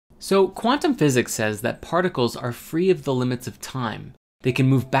So quantum physics says that particles are free of the limits of time. They can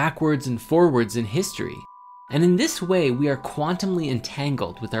move backwards and forwards in history. And in this way, we are quantumly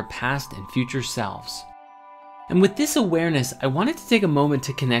entangled with our past and future selves. And with this awareness, I wanted to take a moment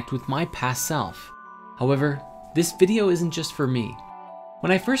to connect with my past self. However, this video isn't just for me.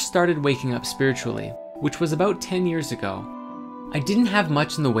 When I first started waking up spiritually, which was about 10 years ago, I didn't have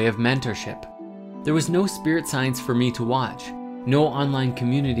much in the way of mentorship. There was no spirit science for me to watch. No online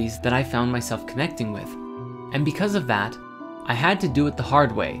communities that I found myself connecting with. And because of that, I had to do it the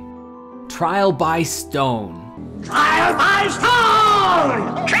hard way. Trial by stone. Trial by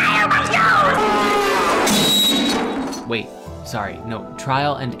stone! Trial by stone! Wait, sorry, no,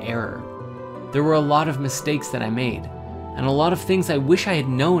 trial and error. There were a lot of mistakes that I made, and a lot of things I wish I had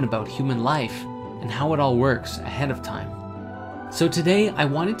known about human life and how it all works ahead of time. So today, I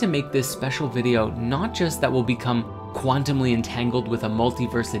wanted to make this special video not just that will become quantumly entangled with a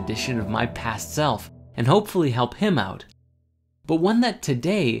multiverse edition of my past self and hopefully help him out, but one that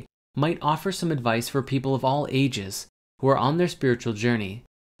today might offer some advice for people of all ages who are on their spiritual journey,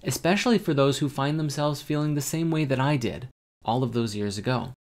 especially for those who find themselves feeling the same way that I did all of those years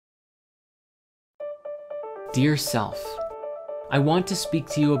ago. Dear self, I want to speak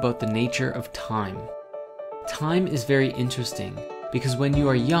to you about the nature of time. Time is very interesting because when you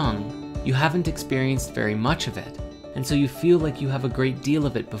are young, you haven't experienced very much of it, and so you feel like you have a great deal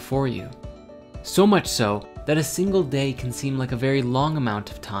of it before you. So much so that a single day can seem like a very long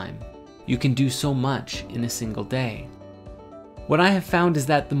amount of time. You can do so much in a single day. What I have found is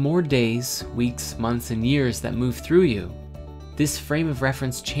that the more days, weeks, months, and years that move through you, this frame of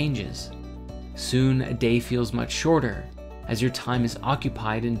reference changes. Soon a day feels much shorter as your time is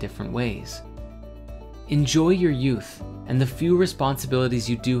occupied in different ways. Enjoy your youth and the few responsibilities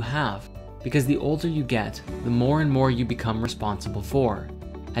you do have, because the older you get, the more and more you become responsible for,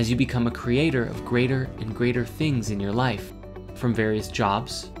 as you become a creator of greater and greater things in your life, from various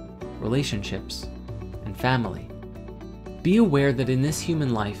jobs, relationships, and family. Be aware that in this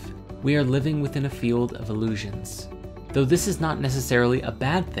human life, we are living within a field of illusions, though this is not necessarily a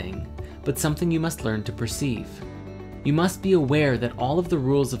bad thing, but something you must learn to perceive. You must be aware that all of the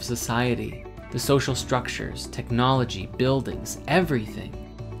rules of society, the social structures, technology, buildings, everything,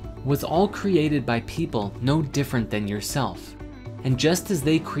 was all created by people no different than yourself. And just as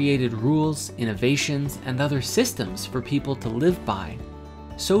they created rules, innovations, and other systems for people to live by,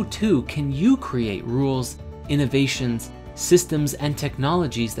 so too can you create rules, innovations, systems, and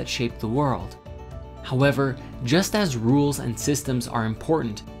technologies that shape the world. However, just as rules and systems are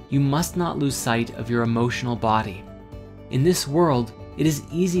important, you must not lose sight of your emotional body. In this world, it is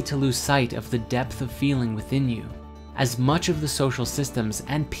easy to lose sight of the depth of feeling within you, as much of the social systems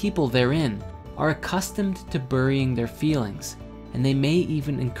and people therein are accustomed to burying their feelings, and they may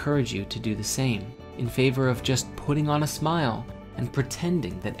even encourage you to do the same, in favor of just putting on a smile and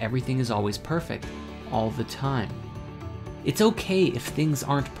pretending that everything is always perfect, all the time. It's okay if things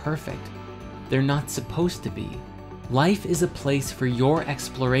aren't perfect. They're not supposed to be. Life is a place for your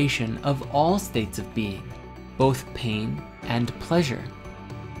exploration of all states of being, both pain and pleasure.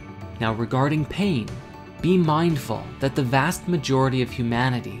 Now, regarding pain, be mindful that the vast majority of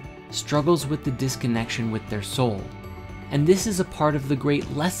humanity struggles with the disconnection with their soul. And this is a part of the great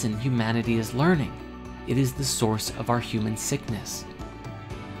lesson humanity is learning. It is the source of our human sickness.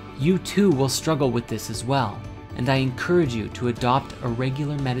 You too will struggle with this as well, and I encourage you to adopt a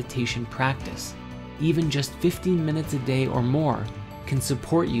regular meditation practice. Even just 15 minutes a day or more can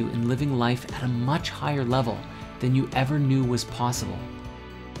support you in living life at a much higher level than you ever knew was possible.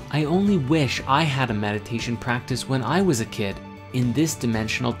 I only wish I had a meditation practice when I was a kid in this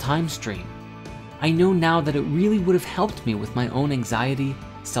dimensional time stream. I know now that it really would have helped me with my own anxiety,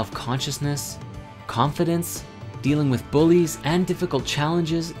 self-consciousness, confidence, dealing with bullies and difficult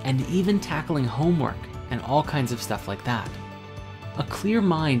challenges, and even tackling homework and all kinds of stuff like that. A clear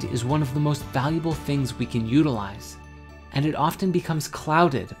mind is one of the most valuable things we can utilize, and it often becomes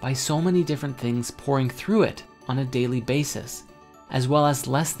clouded by so many different things pouring through it on a daily basis, as well as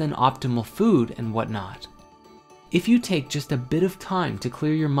less than optimal food and whatnot. If you take just a bit of time to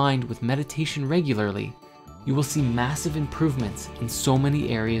clear your mind with meditation regularly, you will see massive improvements in so many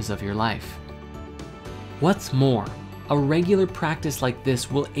areas of your life. What's more, a regular practice like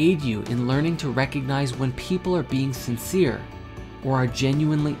this will aid you in learning to recognize when people are being sincere or are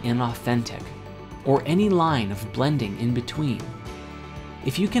genuinely inauthentic, or any line of blending in between.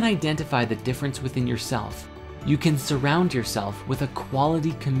 If you can identify the difference within yourself, you can surround yourself with a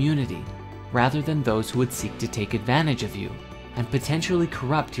quality community rather than those who would seek to take advantage of you and potentially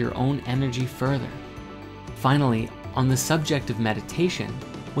corrupt your own energy further. Finally, on the subject of meditation,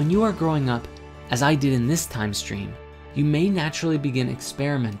 When you are growing up, as I did in this time stream, you may naturally begin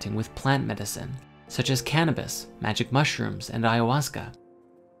experimenting with plant medicine, such as cannabis, magic mushrooms, and ayahuasca.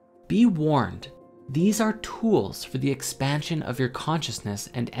 Be warned, these are tools for the expansion of your consciousness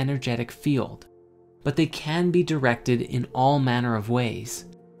and energetic field, but they can be directed in all manner of ways.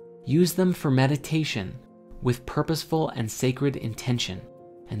 Use them for meditation with purposeful and sacred intention,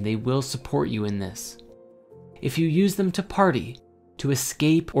 and they will support you in this. If you use them to party, to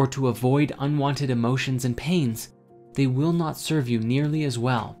escape, or to avoid unwanted emotions and pains, they will not serve you nearly as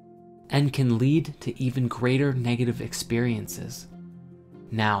well and can lead to even greater negative experiences.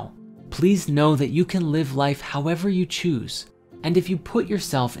 Now, please know that you can live life however you choose, and if you put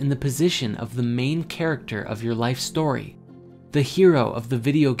yourself in the position of the main character of your life story, the hero of the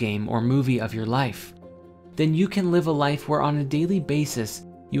video game or movie of your life, then you can live a life where on a daily basis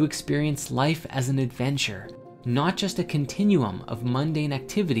you experience life as an adventure, not just a continuum of mundane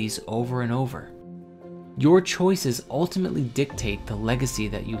activities over and over. Your choices ultimately dictate the legacy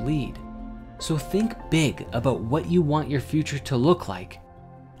that you lead. So think big about what you want your future to look like,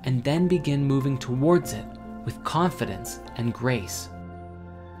 and then begin moving towards it with confidence and grace.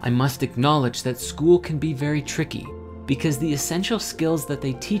 I must acknowledge that school can be very tricky because the essential skills that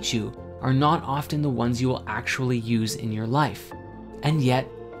they teach you are not often the ones you will actually use in your life. And yet,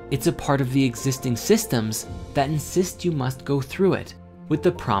 it's a part of the existing systems that insist you must go through it, with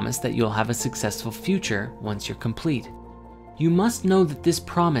the promise that you'll have a successful future once you're complete. You must know that this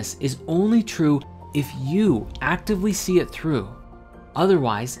promise is only true if you actively see it through.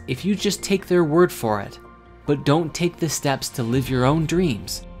 Otherwise, if you just take their word for it, but don't take the steps to live your own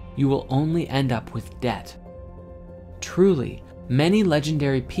dreams, you will only end up with debt. Truly, many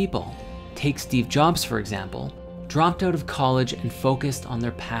legendary people, take Steve Jobs for example, dropped out of college and focused on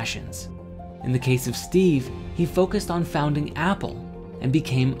their passions. In the case of Steve, he focused on founding Apple and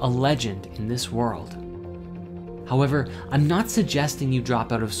became a legend in this world. However, I'm not suggesting you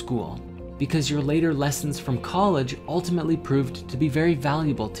drop out of school, because your later lessons from college ultimately proved to be very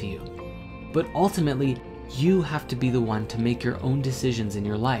valuable to you. But ultimately, you have to be the one to make your own decisions in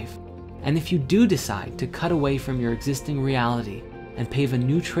your life. And if you do decide to cut away from your existing reality and pave a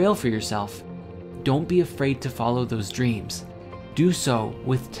new trail for yourself, don't be afraid to follow those dreams. Do so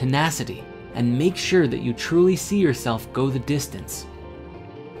with tenacity and make sure that you truly see yourself go the distance.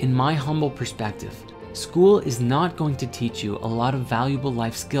 In my humble perspective, school is not going to teach you a lot of valuable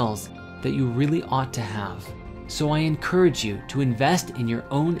life skills that you really ought to have. So I encourage you to invest in your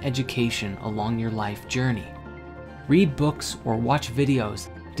own education along your life journey. Read books or watch videos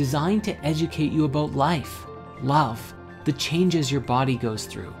designed to educate you about life, love, the changes your body goes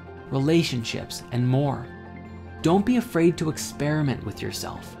through, relationships, and more. Don't be afraid to experiment with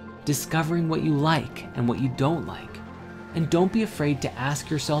yourself, discovering what you like and what you don't like. And don't be afraid to ask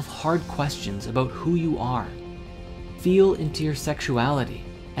yourself hard questions about who you are. Feel into your sexuality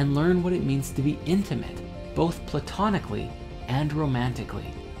and learn what it means to be intimate, both platonically and romantically.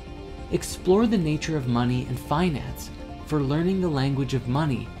 Explore the nature of money and finance, for learning the language of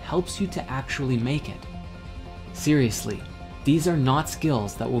money helps you to actually make it. Seriously, these are not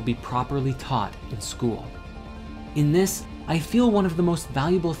skills that will be properly taught in school. In this, I feel one of the most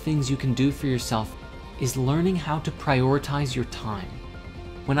valuable things you can do for yourself is learning how to prioritize your time.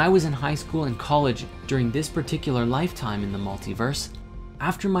 When I was in high school and college during this particular lifetime in the multiverse,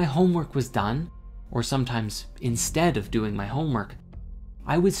 after my homework was done, or sometimes instead of doing my homework,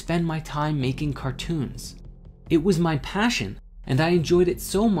 I would spend my time making cartoons. It was my passion, and I enjoyed it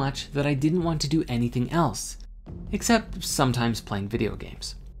so much that I didn't want to do anything else, except sometimes playing video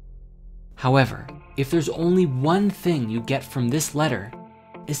games. However, if there's only one thing you get from this letter,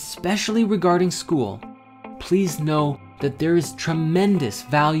 especially regarding school, please know that there is tremendous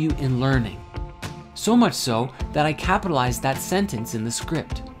value in learning. So much so that I capitalized that sentence in the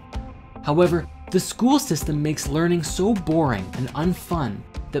script. However, the school system makes learning so boring and unfun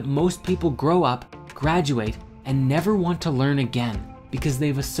that most people grow up, graduate, and never want to learn again because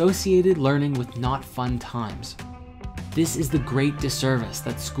they've associated learning with not fun times. This is the great disservice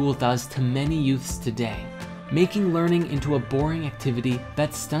that school does to many youths today, making learning into a boring activity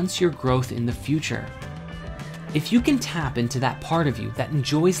that stunts your growth in the future. If you can tap into that part of you that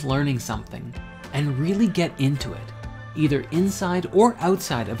enjoys learning something and really get into it, either inside or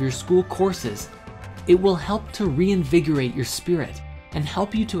outside of your school courses, it will help to reinvigorate your spirit and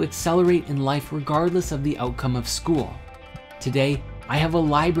help you to accelerate in life regardless of the outcome of school. Today, I have a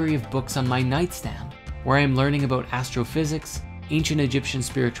library of books on my nightstand where I am learning about astrophysics, ancient Egyptian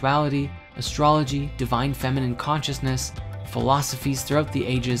spirituality, astrology, divine feminine consciousness, philosophies throughout the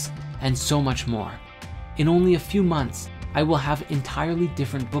ages, and so much more. In only a few months, I will have entirely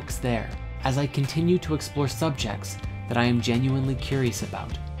different books there as I continue to explore subjects that I am genuinely curious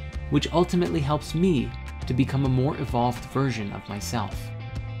about, which ultimately helps me to become a more evolved version of myself.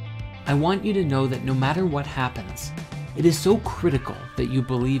 I want you to know that no matter what happens, it is so critical that you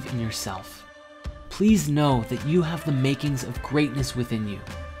believe in yourself. Please know that you have the makings of greatness within you.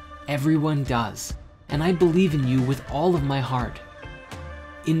 Everyone does, and I believe in you with all of my heart.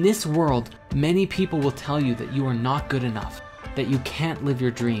 In this world, many people will tell you that you are not good enough, that you can't live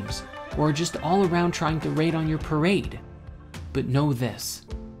your dreams, or are just all around trying to rain on your parade. But know this,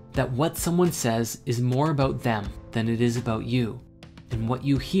 that what someone says is more about them than it is about you, and what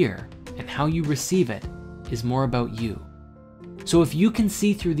you hear and how you receive it is more about you. So if you can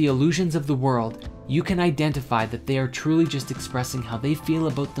see through the illusions of the world, you can identify that they are truly just expressing how they feel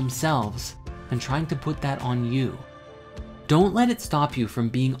about themselves and trying to put that on you. Don't let it stop you from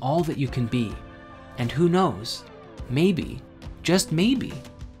being all that you can be. And who knows, maybe, just maybe,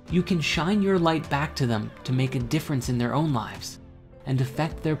 you can shine your light back to them to make a difference in their own lives and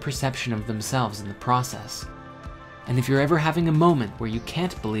affect their perception of themselves in the process. And if you're ever having a moment where you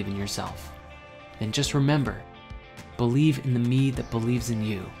can't believe in yourself, then just remember, believe in the me that believes in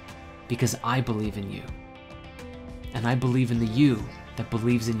you, because I believe in you. And I believe in the you that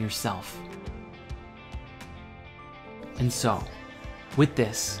believes in yourself. And so, with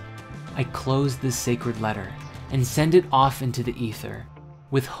this, I close this sacred letter and send it off into the ether,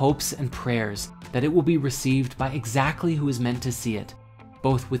 with hopes and prayers that it will be received by exactly who is meant to see it,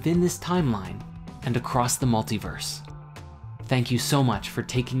 both within this timeline and across the multiverse. Thank you so much for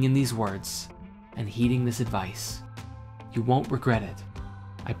taking in these words and heeding this advice. You won't regret it,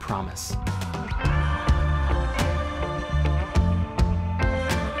 I promise.